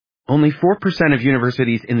Only 4% of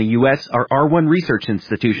universities in the U.S. are R1 research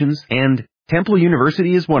institutions, and Temple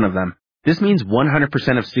University is one of them. This means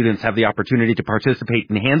 100% of students have the opportunity to participate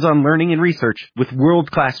in hands-on learning and research with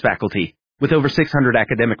world-class faculty. With over 600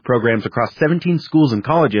 academic programs across 17 schools and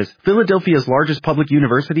colleges, Philadelphia's largest public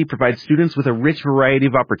university provides students with a rich variety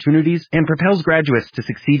of opportunities and propels graduates to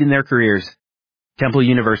succeed in their careers. Temple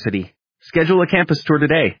University. Schedule a campus tour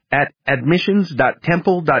today at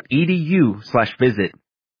admissions.temple.edu/visit.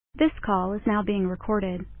 This call is now being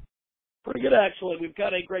recorded. Pretty good, actually. We've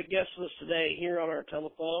got a great guest with us today here on our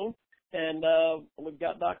telephone, and we've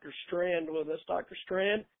got Dr. Strahnd with us. Dr.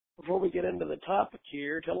 Strahnd, before we get into the topic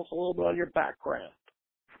here, tell us a little bit on your background.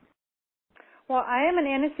 Well, I am an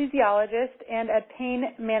anesthesiologist and a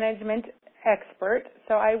pain management expert,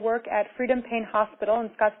 so I work at Freedom Pain Hospital in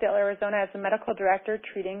Scottsdale, Arizona as a medical director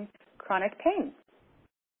treating chronic pain.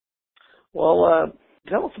 Well,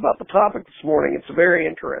 tell us about the topic this morning. It's a very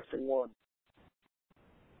interesting one.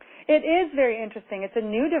 It is very interesting. It's a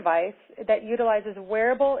new device that utilizes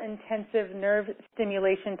wearable intensive nerve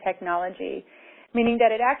stimulation technology, meaning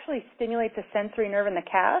that it actually stimulates a sensory nerve in the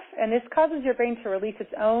calf, and this causes your brain to release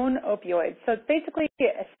its own opioids. So it's basically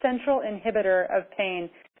a central inhibitor of pain,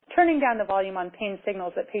 turning down the volume on pain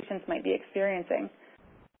signals that patients might be experiencing.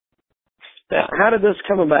 Now, how did this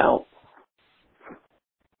come about?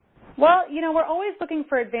 Well, we're always looking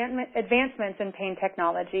for advancements in pain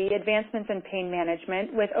technology, advancements in pain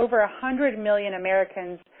management. With over 100 million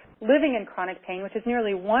Americans living in chronic pain, which is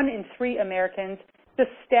nearly 1 in 3 Americans, it's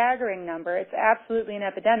a staggering number. It's absolutely an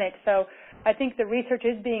epidemic. So I think the research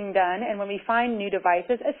is being done, and when we find new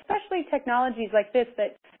devices, especially technologies like this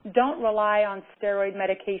that don't rely on steroid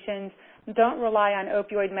medications, don't rely on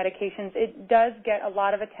opioid medications, it does get a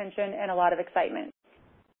lot of attention and a lot of excitement.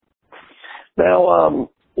 Now,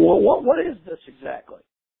 what is this exactly?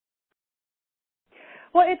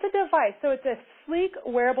 Well, it's a device. So it's a sleek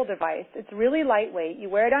wearable device. It's really lightweight. You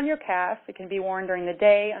wear it on your calf. It can be worn during the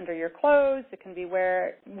day under your clothes. It can be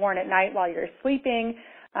worn at night while you're sleeping.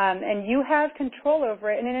 And you have control over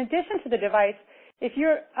it. And in addition to the device, if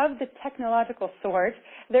you're of the technological sort,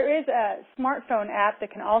 there is a smartphone app that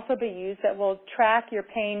can also be used that will track your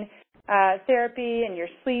pain therapy and your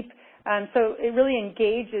sleep. So it really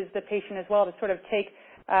engages the patient as well to sort of take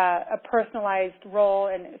a personalized role,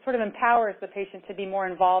 and it sort of empowers the patient to be more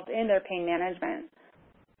involved in their pain management.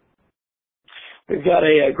 We've got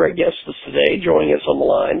a great guest with us today joining us on the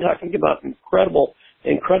line talking about incredible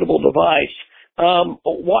device.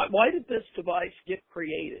 Why did this device get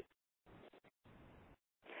created?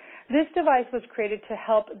 This device was created to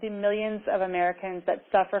help the millions of Americans that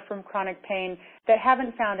suffer from chronic pain that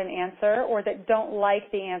haven't found an answer or that don't like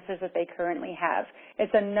the answers that they currently have.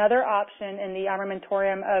 It's another option in the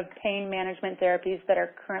armamentarium of pain management therapies that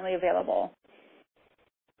are currently available.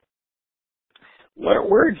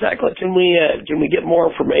 Where exactly can we get more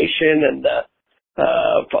information and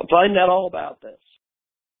find out all about this?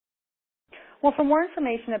 Well, for more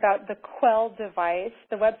information about the Quell device,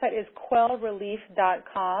 the website is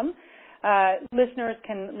quellrelief.com. Listeners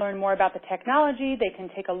can learn more about the technology. They can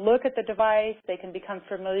take a look at the device. They can become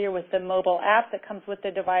familiar with the mobile app that comes with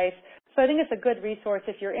the device. So I think it's a good resource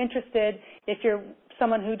if you're interested, if you're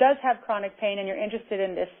someone who does have chronic pain and you're interested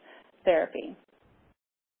in this therapy.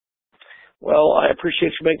 Well, I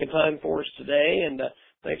appreciate you making time for us today, and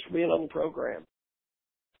thanks for being on the program.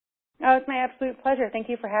 Oh, it's my absolute pleasure. Thank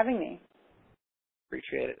you for having me.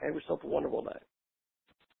 Appreciate it. Have yourself a wonderful day.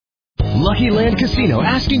 Lucky Land Casino,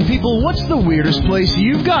 asking people, what's the weirdest place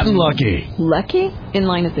you've gotten lucky? Lucky? In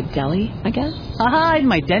line at the deli, I guess? Aha, in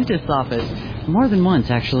my dentist's office. More than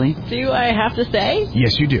once, actually. Do I have to say?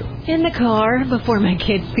 Yes, you do. In the car before my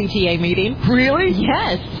kids' PTA meeting. Really?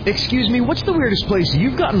 Yes. Excuse me, what's the weirdest place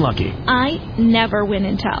you've gotten lucky? I never win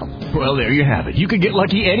and tell. Well, there you have it. You can get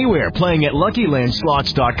lucky anywhere, playing at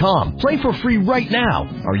LuckyLandSlots.com. Play for free right now.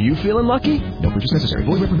 Are you feeling lucky? No purchase necessary.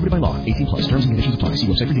 Void where prohibited by law. 18+. Terms and conditions apply. See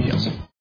website for details.